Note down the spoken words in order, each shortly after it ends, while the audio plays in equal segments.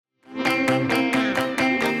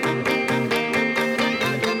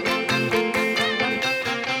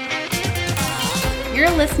You're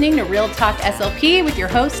listening to Real Talk SLP with your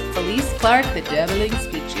host, Felice Clark, the Dabbling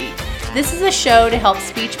Speechy. This is a show to help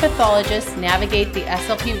speech pathologists navigate the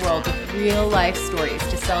SLP world with real-life stories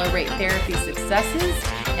to celebrate therapy successes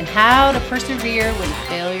and how to persevere when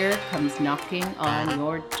failure comes knocking on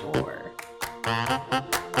your door.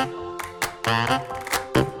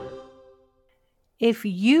 If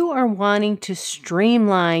you are wanting to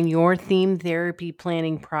streamline your theme therapy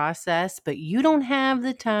planning process, but you don't have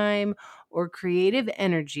the time or creative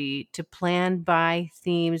energy to plan by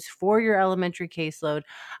themes for your elementary caseload,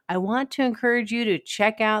 I want to encourage you to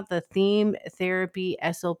check out the Theme Therapy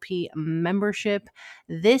SLP membership.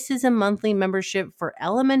 This is a monthly membership for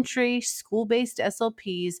elementary school-based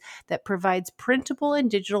SLPs that provides printable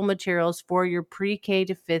and digital materials for your pre-K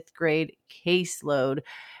to 5th grade caseload.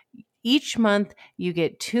 Each month, you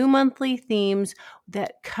get 2 monthly themes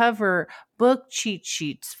that cover book cheat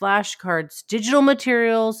sheets, flashcards, digital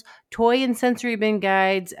materials, toy and sensory bin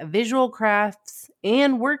guides, visual crafts,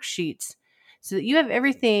 and worksheets so that you have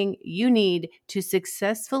everything you need to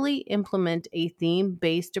successfully implement a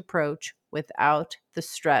theme-based approach without the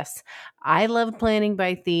stress. I love planning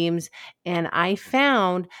by themes, and I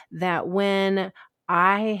found that when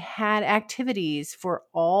I had activities for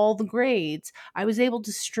all the grades, I was able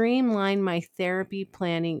to streamline my therapy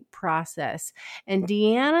planning process. And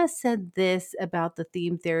Deanna said this about the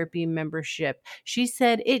theme therapy membership. She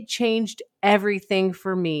said, "It changed everything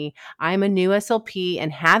for me. I'm a new SLP,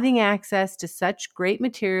 and having access to such great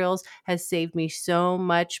materials has saved me so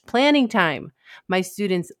much planning time. My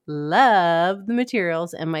students love the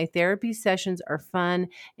materials, and my therapy sessions are fun,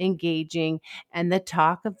 engaging, and the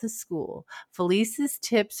talk of the school. Felice's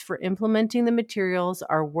tips for implementing the materials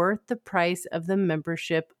are worth the price of the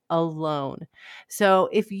membership alone." So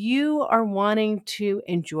if you are wanting to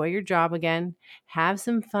enjoy your job again, have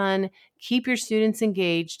some fun, keep your students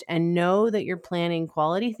engaged, and know that you're planning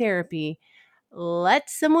quality therapy, let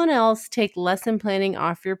someone else take lesson planning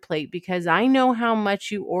off your plate because I know how much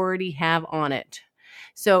you already have on it.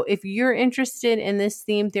 So if you're interested in this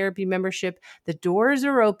theme therapy membership, the doors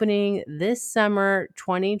are opening this summer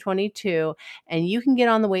 2022, and you can get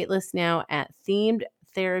on the wait list now at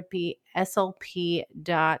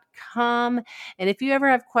themedtherapyslp.com. And if you ever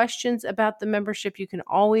have questions about the membership, you can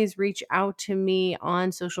always reach out to me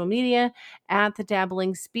on social media at the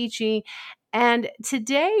Dabbling Speechy. And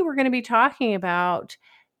today we're going to be talking about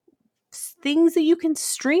things that you can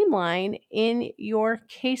streamline in your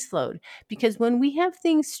caseload. Because when we have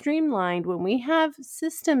things streamlined, when we have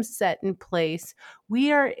systems set in place,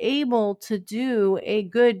 we are able to do a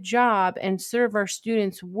good job and serve our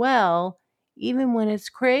students well, even when it's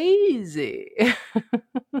crazy.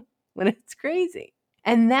 When it's crazy.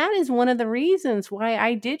 And that is one of the reasons why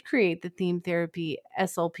I did create the Theme Therapy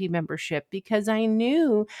SLP membership, because I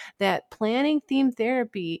knew that planning theme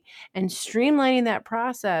therapy and streamlining that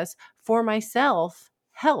process for myself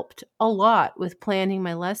helped a lot with planning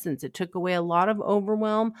my lessons. It took away a lot of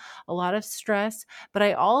overwhelm, a lot of stress, but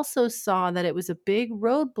I also saw that it was a big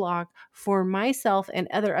roadblock for myself and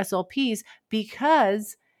other SLPs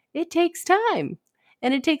because it takes time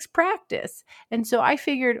and it takes practice. And so I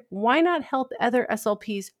figured, why not help other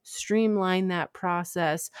SLPs streamline that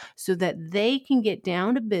process so that they can get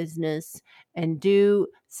down to business and do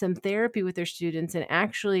some therapy with their students and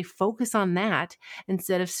actually focus on that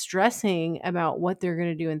instead of stressing about what they're going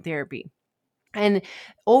to do in therapy. And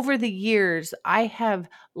over the years, I have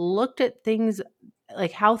looked at things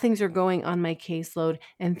like how things are going on my caseload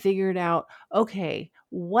and figured out, okay,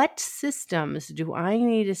 what systems do I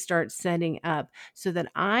need to start setting up so that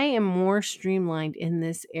I am more streamlined in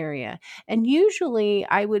this area? And usually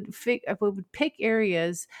I would pick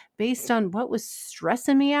areas based on what was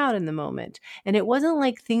stressing me out in the moment. And it wasn't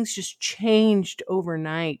like things just changed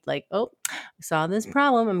overnight, like, oh, I saw this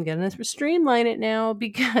problem, I'm going to streamline it now,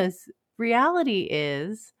 because reality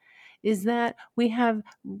is that we have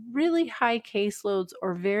really high caseloads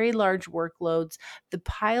or very large workloads. The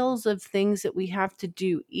piles of things that we have to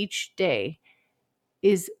do each day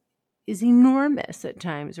is enormous at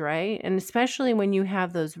times, right? And especially when you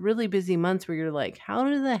have those really busy months where you're like, how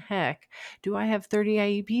the heck do I have 30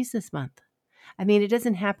 IEPs this month? I mean, it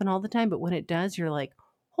doesn't happen all the time, but when it does, you're like,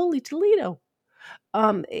 holy Toledo.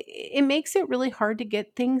 it makes it really hard to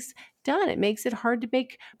get things done. It makes it hard to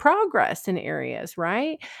make progress in areas,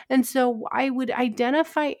 right? And so I would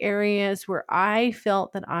identify areas where I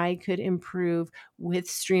felt that I could improve with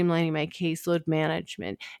streamlining my caseload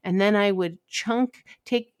management. And then I would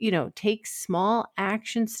take small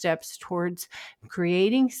action steps towards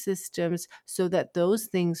creating systems so that those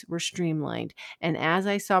things were streamlined. And as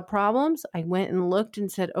I saw problems, I went and looked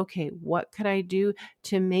and said, okay, what could I do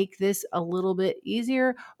to make this a little bit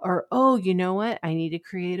easier? Or, oh, you know what? I need to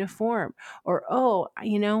create a form. Or, oh,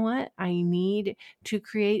 you know what? I need to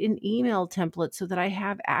create an email template so that I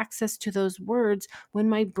have access to those words when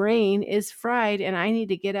my brain is fried and I need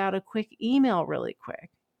to get out a quick email really quick.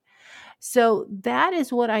 So that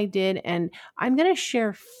is what I did. And I'm going to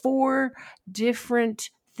share 4 different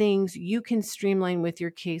things you can streamline with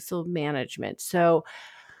your caseload management. So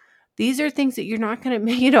these are things that you're not going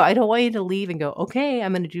to, I don't want you to leave and go, okay,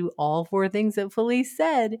 I'm going to do all 4 things that Felice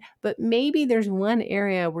said. But maybe there's one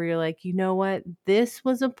area where you're like, you know what? This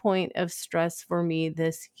was a point of stress for me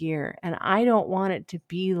this year, and I don't want it to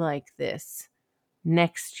be like this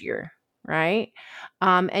next year. Right.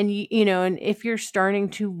 And if you're starting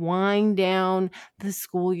to wind down the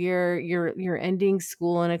school year, you're ending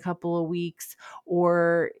school in a couple of weeks,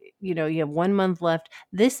 or, you have 1 month left.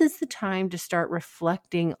 This is the time to start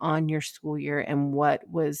reflecting on your school year and what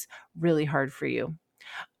was really hard for you.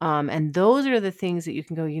 And those are the things that you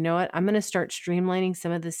can go, you know what? I'm going to start streamlining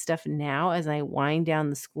some of this stuff now as I wind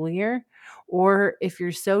down the school year. Or if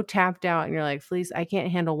you're so tapped out and you're like, please, I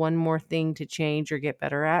can't handle one more thing to change or get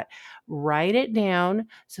better at, write it down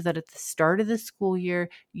so that at the start of the school year,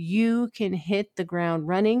 you can hit the ground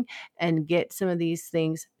running and get some of these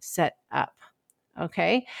things set up.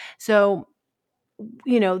 Okay. So,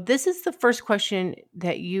 this is the first question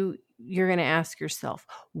that you're going to ask yourself.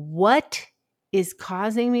 What is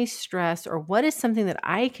causing me stress, or what is something that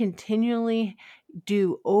I continually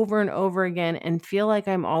do over and over again and feel like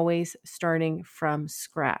I'm always starting from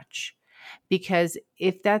scratch? Because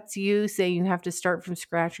if that's you, say you have to start from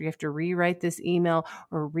scratch, or you have to rewrite this email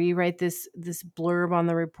or rewrite this blurb on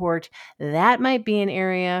the report, that might be an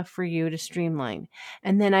area for you to streamline.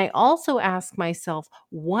 And then I also ask myself,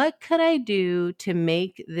 what could I do to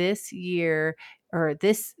make this year, or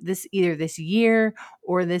this either this year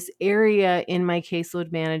or this area in my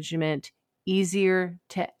caseload management, easier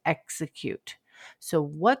to execute? So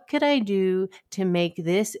what could I do to make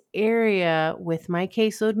this area with my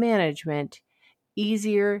caseload management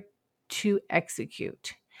easier to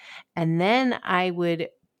execute? And then I would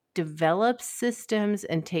develop systems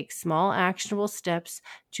and take small actionable steps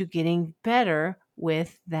to getting better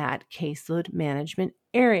with that caseload management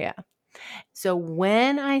area. So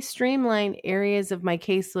when I streamline areas of my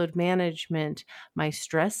caseload management, my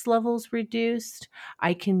stress levels reduced,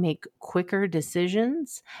 I can make quicker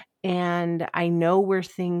decisions, and I know where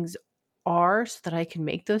things are so that I can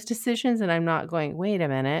make those decisions, and I'm not going, wait a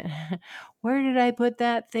minute, where did I put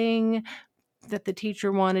that thing that the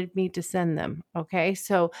teacher wanted me to send them? Okay,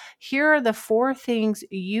 so here are the 4 things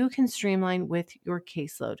you can streamline with your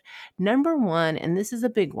caseload. Number 1, and this is a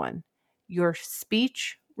big one, your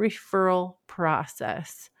speech referral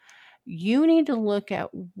process. You need to look at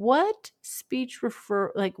what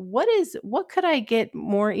what could I get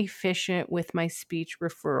more efficient with my speech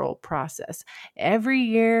referral process? Every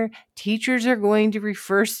year, teachers are going to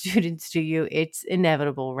refer students to you. It's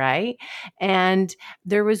inevitable, right? And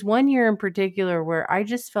there was one year in particular where I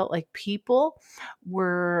just felt like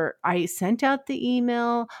I sent out the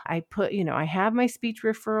email, I have my speech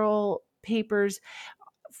referral papers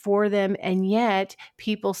for them, and yet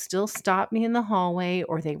people still stopped me in the hallway,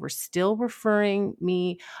 or they were still referring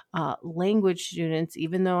me language students,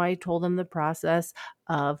 even though I told them the process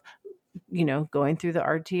of going through the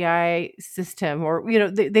RTI system, or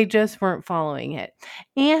they just weren't following it.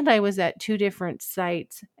 And I was at 2 different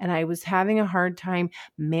sites, and I was having a hard time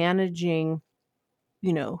managing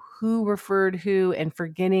who referred who, and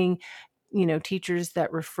forgetting teachers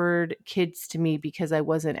that referred kids to me because I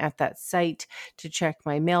wasn't at that site to check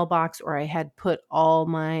my mailbox, or I had put all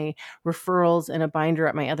my referrals in a binder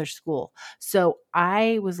at my other school. So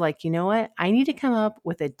I was like, you know what? I need to come up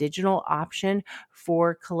with a digital option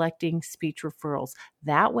for collecting speech referrals.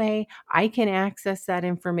 That way I can access that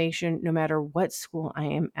information no matter what school I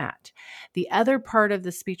am at. The other part of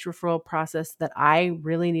the speech referral process that I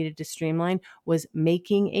really needed to streamline was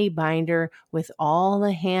making a binder with all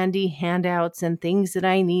the handy handouts and things that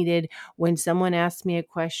I needed when someone asked me a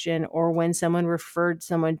question, or when someone referred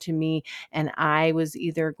someone to me and I was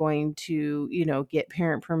either going to, get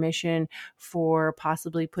parent permission for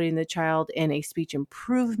possibly putting the child in a speech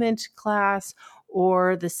improvement class,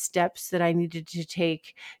 or the steps that I needed to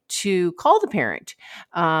take to call the parent,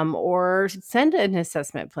 or send an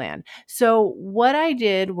assessment plan. So what I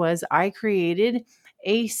did was I created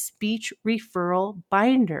a speech referral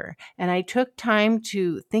binder, and I took time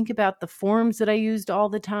to think about the forms that I used all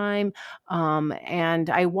the time. And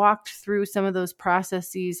I walked through some of those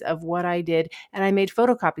processes of what I did, and I made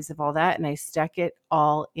photocopies of all that and I stuck it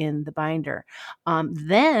all in the binder.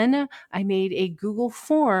 Then I made a Google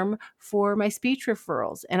form for my speech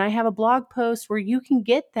referrals, and I have a blog post where you can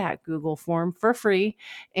get that Google form for free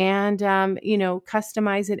and,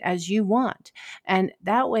 customize it as you want. And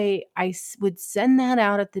that way would send that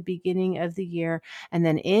out at the beginning of the year. And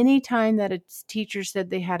then anytime that a teacher said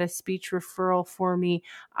they had a speech referral for me,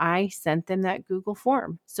 I sent them that Google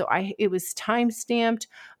form. So it was time stamped.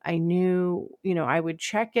 I knew, I would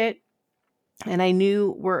check it, and I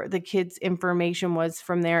knew where the kids' information was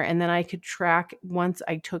from there. And then I could track once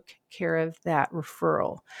I took care of that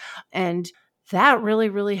referral. And that really,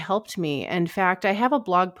 really helped me. In fact, I have a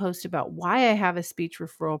blog post about why I have a speech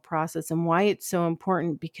referral process and why it's so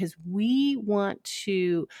important, because we want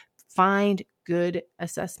to find good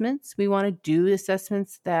assessments. We want to do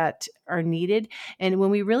assessments that are needed. And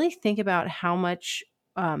when we really think about how much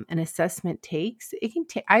an assessment takes, it can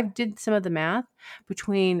take, I did some of the math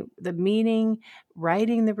between the meeting,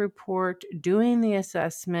 writing the report, doing the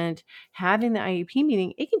assessment, having the IEP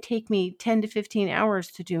meeting. It can take me 10 to 15 hours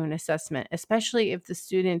to do an assessment, especially if the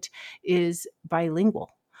student is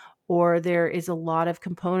bilingual, or there is a lot of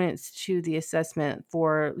components to the assessment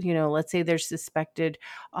for, let's say there's suspected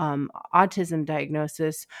autism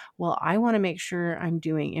diagnosis. Well, I want to make sure I'm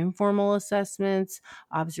doing informal assessments,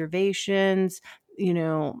 observations,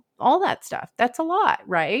 all that stuff. That's a lot,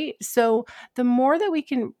 right? So the more that we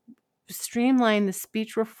can streamline the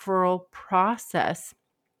speech referral process,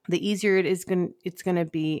 the easier it's going to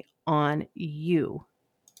be on you.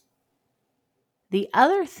 The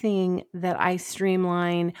other thing that I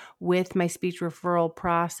streamline with my speech referral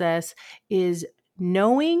process is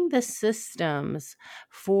knowing the systems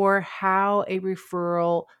for how a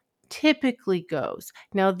referral typically goes.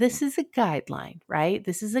 Now, this is a guideline, right?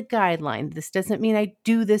 This is a guideline. This doesn't mean I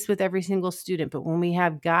do this with every single student, but when we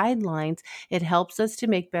have guidelines, it helps us to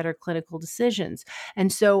make better clinical decisions. And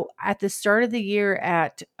so at the start of the year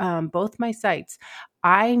at both my sites,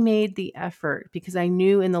 I made the effort because I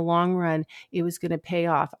knew in the long run it was going to pay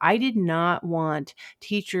off. I did not want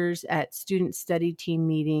teachers at student study team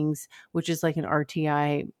meetings, which is like an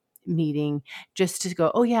RTI meeting, just to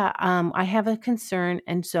go, oh yeah, I have a concern,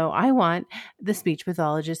 and so I want the speech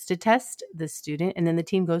pathologist to test the student. And then the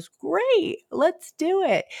team goes, great, let's do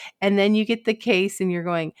it. And then you get the case and you're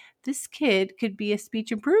going, this kid could be a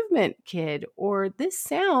speech improvement kid, or this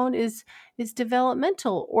sound is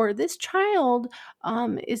developmental, or this child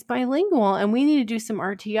is bilingual, and we need to do some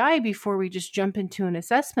RTI before we just jump into an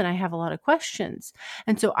assessment. I have a lot of questions.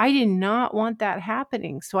 And so I did not want that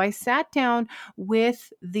happening. So I sat down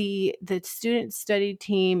with the student study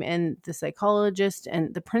team and the psychologist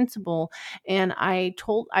and the principal, and I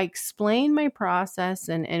explained my process,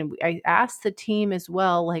 and I asked the team as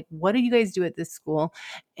well, like, what do you guys do at this school?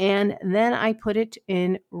 And then I put it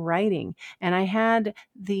in writing, and I had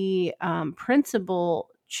the principal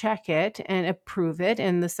check it and approve it,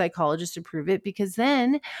 and the psychologist approve it, because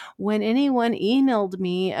then when anyone emailed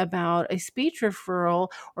me about a speech referral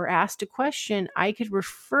or asked a question, I could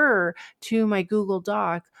refer to my Google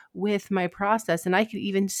Doc with my process, and I could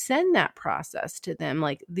even send that process to them,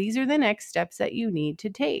 like, these are the next steps that you need to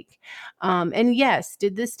take. And yes,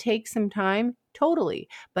 did this take some time? Totally.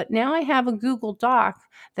 But now I have a Google Doc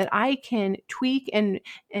that I can tweak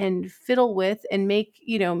and fiddle with and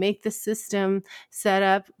make the system set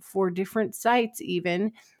up for different sites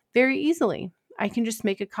even very easily. I can just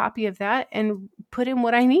make a copy of that and put in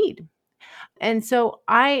what I need. And so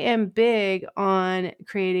I am big on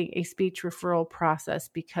creating a speech referral process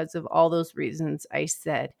because of all those reasons I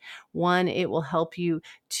said. One, it will help you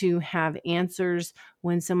to have answers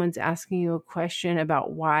when someone's asking you a question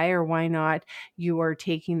about why or why not you are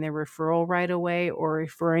taking the referral right away or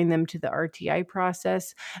referring them to the RTI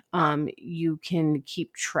process. You can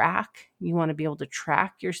keep track. You want to be able to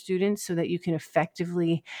track your students so that you can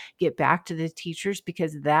effectively get back to the teachers,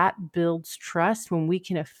 because that builds trust when we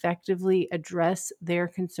can effectively address their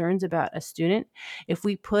concerns about a student. If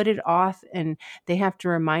we put it off and they have to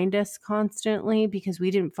remind us constantly because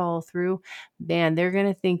we didn't follow through, man, they're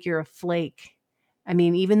going to think you're a flake. I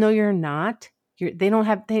mean, even though you're not,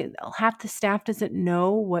 half the staff doesn't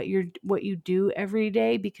know what you do every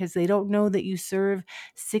day, because they don't know that you serve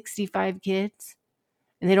 65 kids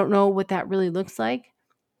and they don't know what that really looks like.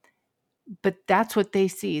 But that's what they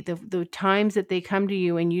see. The times that they come to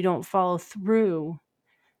you and you don't follow through,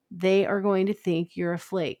 they are going to think you're a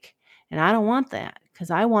flake. And I don't want that,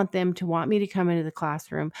 because I want them to want me to come into the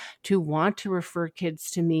classroom, to want to refer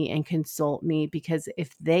kids to me and consult me, because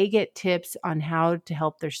if they get tips on how to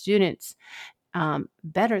help their students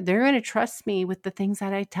better, they're going to trust me with the things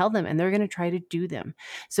that I tell them, and they're going to try to do them.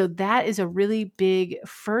 So that is a really big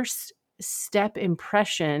first step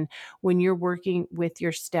impression when you're working with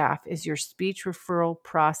your staff, is your speech referral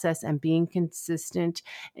process and being consistent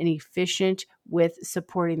and efficient with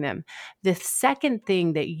supporting them. The second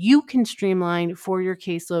thing that you can streamline for your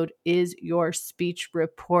caseload is your speech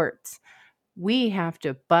reports. We have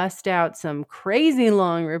to bust out some crazy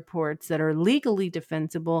long reports that are legally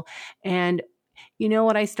defensible. And you know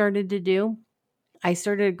what I started to do? I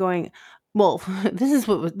started going, well,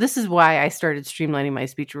 this is why I started streamlining my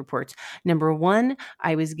speech reports. Number one,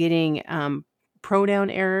 I was getting pronoun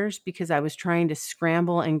errors because I was trying to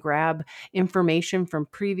scramble and grab information from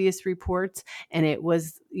previous reports, and it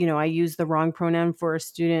was, I used the wrong pronoun for a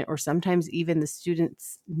student, or sometimes even the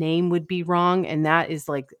student's name would be wrong, and that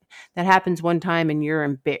happens one time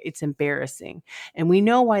and it's embarrassing. And we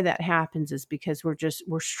know why that happens is because we're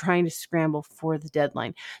trying to scramble for the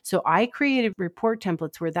deadline. So I created report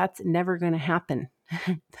templates where that's never going to happen.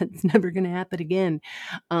 That's never going to happen again,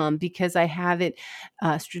 because I have it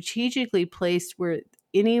strategically placed where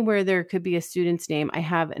anywhere there could be a student's name, I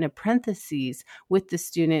have in a parentheses with the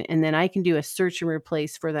student, and then I can do a search and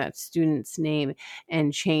replace for that student's name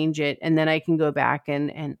and change it. And then I can go back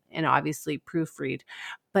and obviously proofread.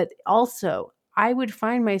 But also, I would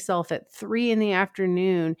find myself at 3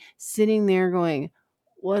 p.m. sitting there going,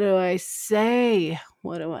 what do I say?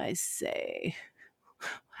 What do I say?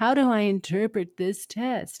 How do I interpret this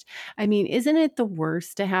test? I mean, isn't it the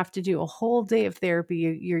worst to have to do a whole day of therapy?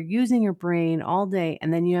 You're using your brain all day,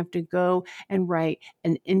 and then you have to go and write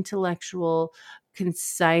an intellectual,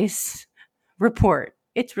 concise report.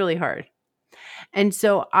 It's really hard. And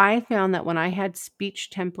so I found that when I had speech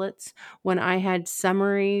templates, when I had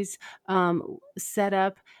summaries set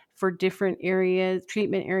up for different areas,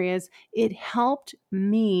 treatment areas, it helped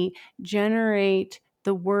me generate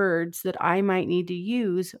the words that I might need to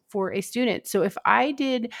use for a student. So if I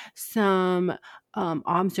did some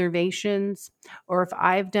observations, or if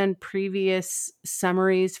I've done previous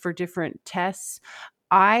summaries for different tests,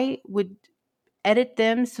 I would edit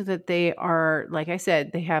them so that they are, like I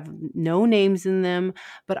said, they have no names in them,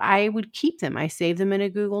 but I would keep them. I save them in a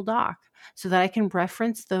Google Doc so that I can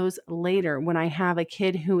reference those later when I have a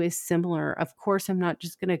kid who is similar. Of course, I'm not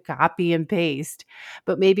just going to copy and paste,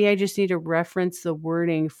 but maybe I just need to reference the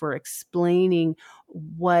wording for explaining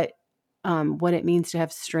what it means to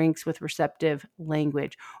have strengths with receptive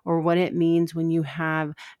language, or what it means when you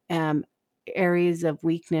have areas of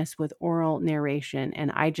weakness with oral narration.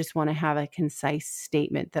 And I just want to have a concise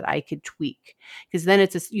statement that I could tweak, because then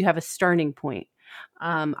you have a starting point.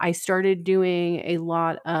 I started doing a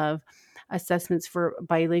lot of assessments for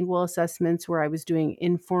bilingual assessments, where I was doing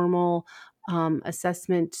informal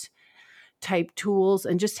assessment type tools,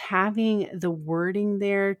 and just having the wording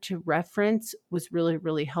there to reference was really,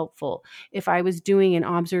 really helpful. If I was doing an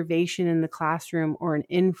observation in the classroom or an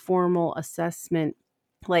informal assessment,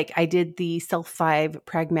 like I did the Self-5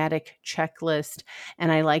 pragmatic checklist,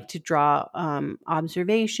 and I like to draw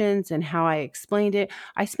observations and how I explained it.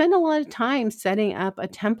 I spend a lot of time setting up a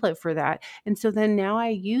template for that. And so then now I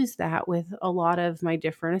use that with a lot of my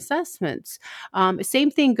different assessments.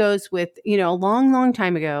 Same thing goes with, a long, long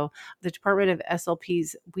time ago, the Department of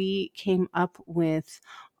SLPs, we came up with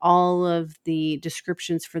all of the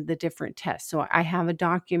descriptions for the different tests. So I have a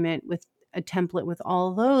document with a template with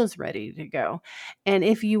all those ready to go. And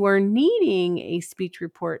if you are needing a speech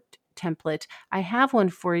report template, I have one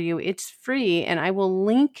for you. It's free, and I will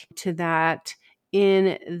link to that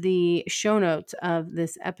in the show notes of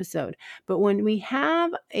this episode. But when we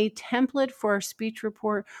have a template for our speech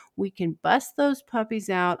report, we can bust those puppies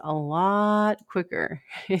out a lot quicker,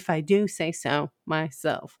 if I do say so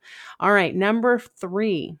myself. All right, number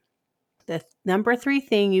 3. The number 3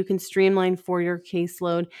 thing you can streamline for your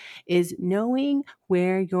caseload is knowing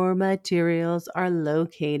where your materials are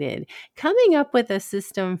located. Coming up with a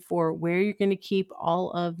system for where you're going to keep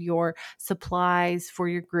all of your supplies for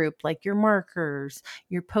your group, like your markers,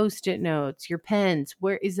 your Post-it notes, your pens.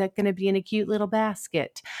 Where is that going to be in a cute little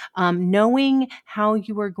basket? Knowing how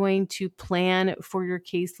you are going to plan for your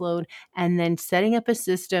caseload, and then setting up a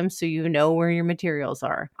system so you know where your materials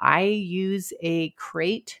are. I use a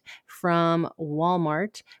crate from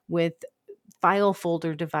Walmart with file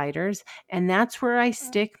folder dividers, and that's where I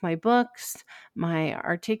stick my books, my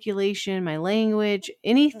articulation, my language,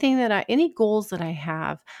 any goals that I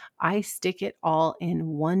have, I stick it all in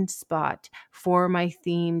one spot for my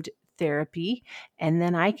themed therapy, and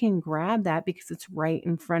then I can grab that because it's right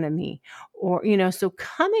in front of me. Or, so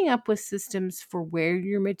coming up with systems for where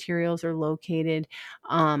your materials are located,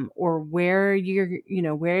 or where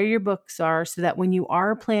your books are, so that when you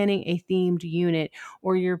are planning a themed unit,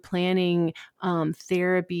 or you're planning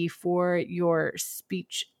therapy for your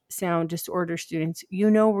speech sound disorder students, you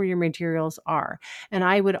know where your materials are. And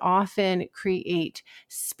I would often create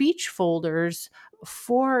speech folders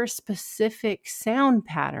for specific sound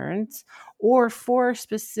patterns, or for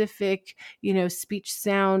specific, speech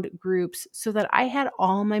sound groups, so that I had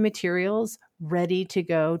all my materials ready to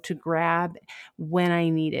go to grab when I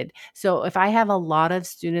needed. So if I have a lot of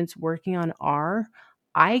students working on R,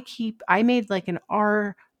 I made like an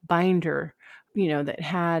R binder, that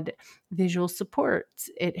had visual supports.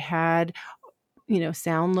 It had,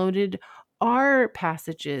 sound loaded R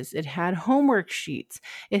passages. It had homework sheets.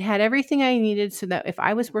 It had everything I needed, so that if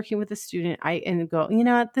I was working with a student, and go,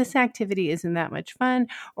 what, this activity isn't that much fun,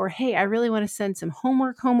 or hey, I really want to send some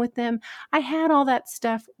homework home with them. I had all that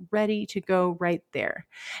stuff ready to go right there.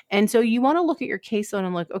 And so you want to look at your caseload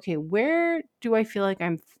and look, okay, where do I feel like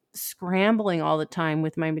I'm scrambling all the time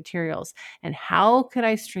with my materials, and how could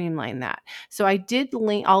I streamline that? So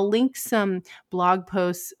I'll link some blog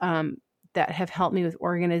posts that have helped me with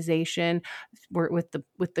organization, with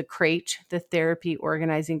the crate, the therapy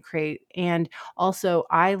organizing crate. And also,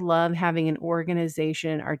 I love having an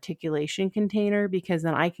organization articulation container, because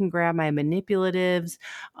then I can grab my manipulatives,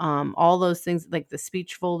 all those things like the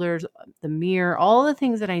speech folders, the mirror, all the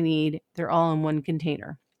things that I need, they're all in one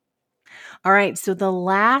container. All right, so the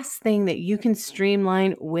last thing that you can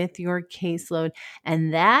streamline with your caseload,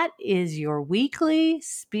 and that is your weekly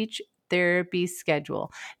speech therapy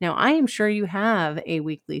schedule. Now, I am sure you have a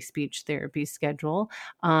weekly speech therapy schedule.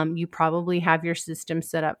 You probably have your system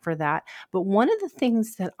set up for that. But one of the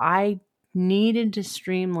things that I needed to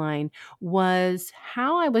streamline was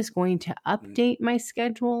how I was going to update my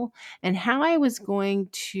schedule, and how I was going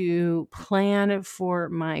to plan for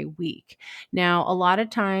my week. Now, a lot of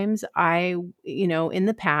times in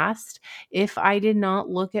the past, if I did not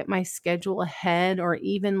look at my schedule ahead, or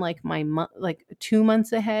even like my month, like 2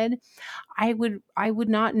 months ahead, I would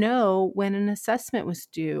not know when an assessment was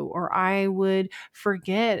due, or I would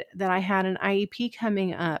forget that I had an IEP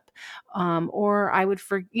coming up, or I would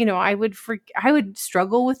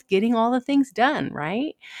struggle with getting all the things done,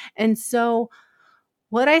 right? And so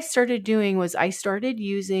what I started doing was I started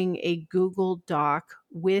using a Google Doc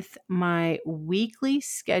with my weekly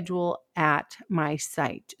schedule at my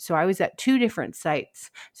site. So I was at two different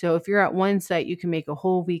sites. So if you're at one site, you can make a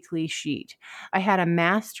whole weekly sheet. I had a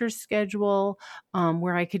master schedule,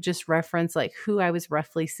 where I could just reference like who I was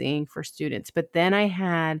roughly seeing for students. But then I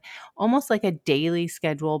had almost like a daily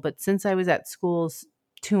schedule. But since I was at schools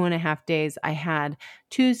 2.5 days, I had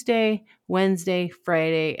Tuesday, Wednesday,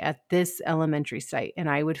 Friday at this elementary site, and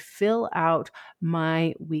I would fill out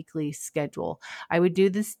my weekly schedule. I would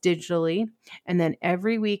do this digitally, and then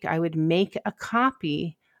every week I would make a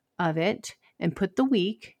copy of it and put the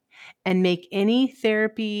week, and make any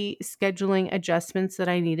therapy scheduling adjustments that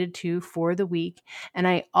I needed to for the week. And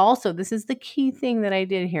I also, this is the key thing that I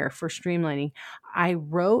did here for streamlining, I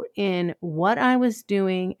wrote in what I was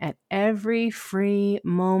doing at every free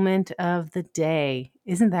moment of the day.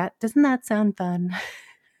 Doesn't that sound fun?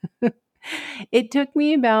 It took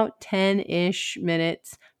me about 10-ish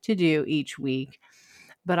minutes to do each week.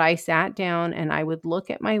 But I sat down and I would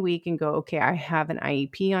look at my week and go, okay, I have an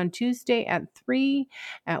IEP on Tuesday at 3,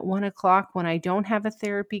 at 1 o'clock. When I don't have a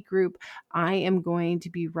therapy group, I am going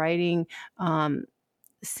to be writing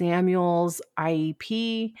Samuel's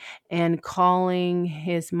IEP and calling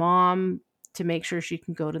his mom to make sure she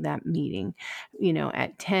can go to that meeting.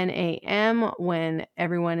 At 10 a.m. when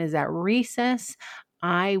everyone is at recess,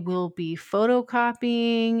 I will be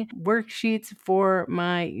photocopying worksheets for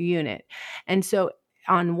my unit. And so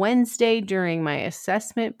on Wednesday during my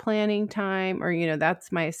assessment planning time, or,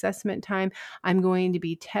 that's my assessment time, I'm going to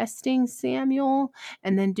be testing Samuel,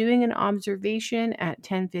 and then doing an observation at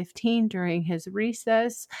 10:15 during his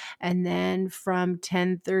recess. And then from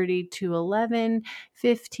 10:30 to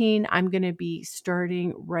 11:15, I'm going to be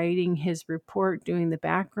starting writing his report, doing the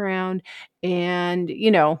background, and,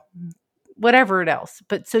 whatever else.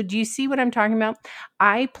 But so do you see what I'm talking about?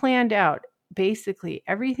 I planned out basically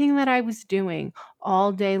everything that I was doing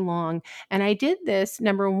all day long. And I did this,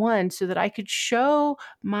 number one, so that I could show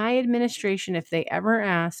my administration, if they ever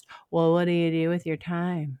asked, well, what do you do with your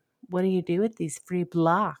time? what do you do with these free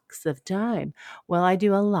blocks of time? Well, I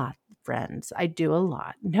do a lot, friends. I do a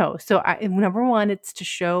lot. No, so number one, it's to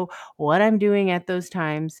show what I'm doing at those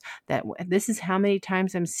times, that this is how many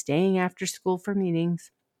times I'm staying after school for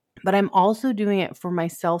meetings. But I'm also doing it for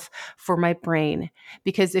myself, for my brain.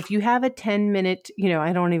 Because if you have a 10-minute,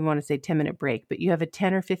 I don't even want to say 10-minute break, but you have a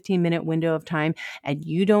 10 or 15-minute window of time and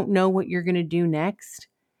you don't know what you're going to do next,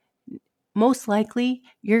 most likely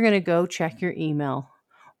you're going to go check your email,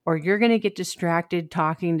 or you're going to get distracted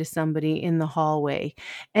talking to somebody in the hallway.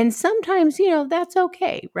 And sometimes, that's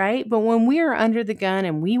okay, right? But when we are under the gun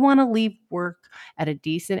and we want to leave work at a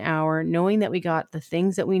decent hour, knowing that we got the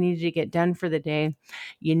things that we needed to get done for the day,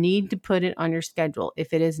 you need to put it on your schedule.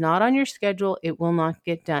 If it is not on your schedule, it will not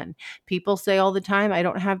get done. People say all the time, I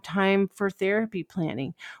don't have time for therapy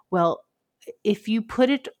planning. Well, if you put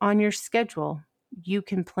it on your schedule, you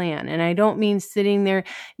can plan. And I don't mean sitting there,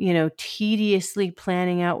 tediously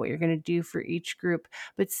planning out what you're going to do for each group,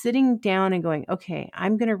 but sitting down and going, okay,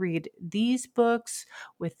 I'm going to read these books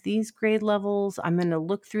with these grade levels. I'm going to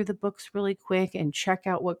look through the books really quick and check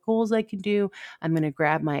out what goals I can do. I'm going to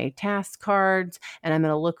grab my task cards and I'm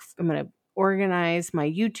going to organize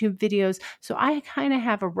my YouTube videos. So I kind of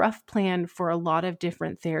have a rough plan for a lot of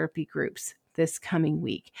different therapy groups this coming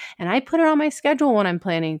week. And I put it on my schedule when I'm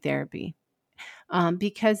planning therapy,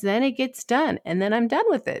 because then it gets done and then I'm done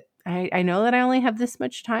with it. I know that I only have this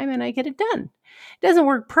much time and I get it done. It doesn't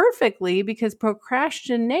work perfectly because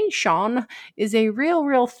procrastination is a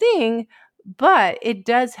real thing, but it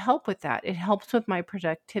does help with that. It helps with my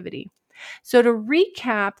productivity. So to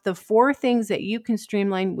recap, the 4 things that you can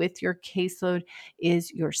streamline with your caseload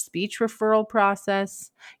is your speech referral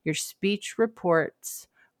process, your speech reports,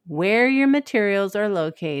 where your materials are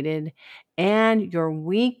located, and your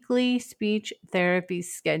weekly speech therapy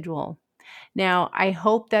schedule. Now, I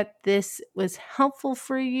hope that this was helpful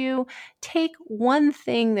for you. Take one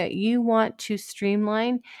thing that you want to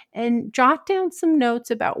streamline and jot down some notes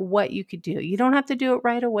about what you could do. You don't have to do it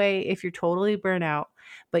right away if you're totally burnt out,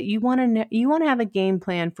 but you want to have a game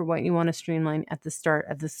plan for what you want to streamline at the start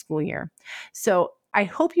of the school year. So, I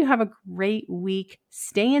hope you have a great week.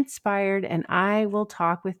 Stay inspired, and I will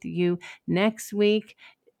talk with you next week.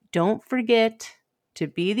 Don't forget to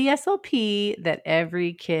be the SLP that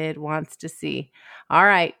every kid wants to see. All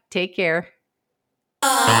right, take care.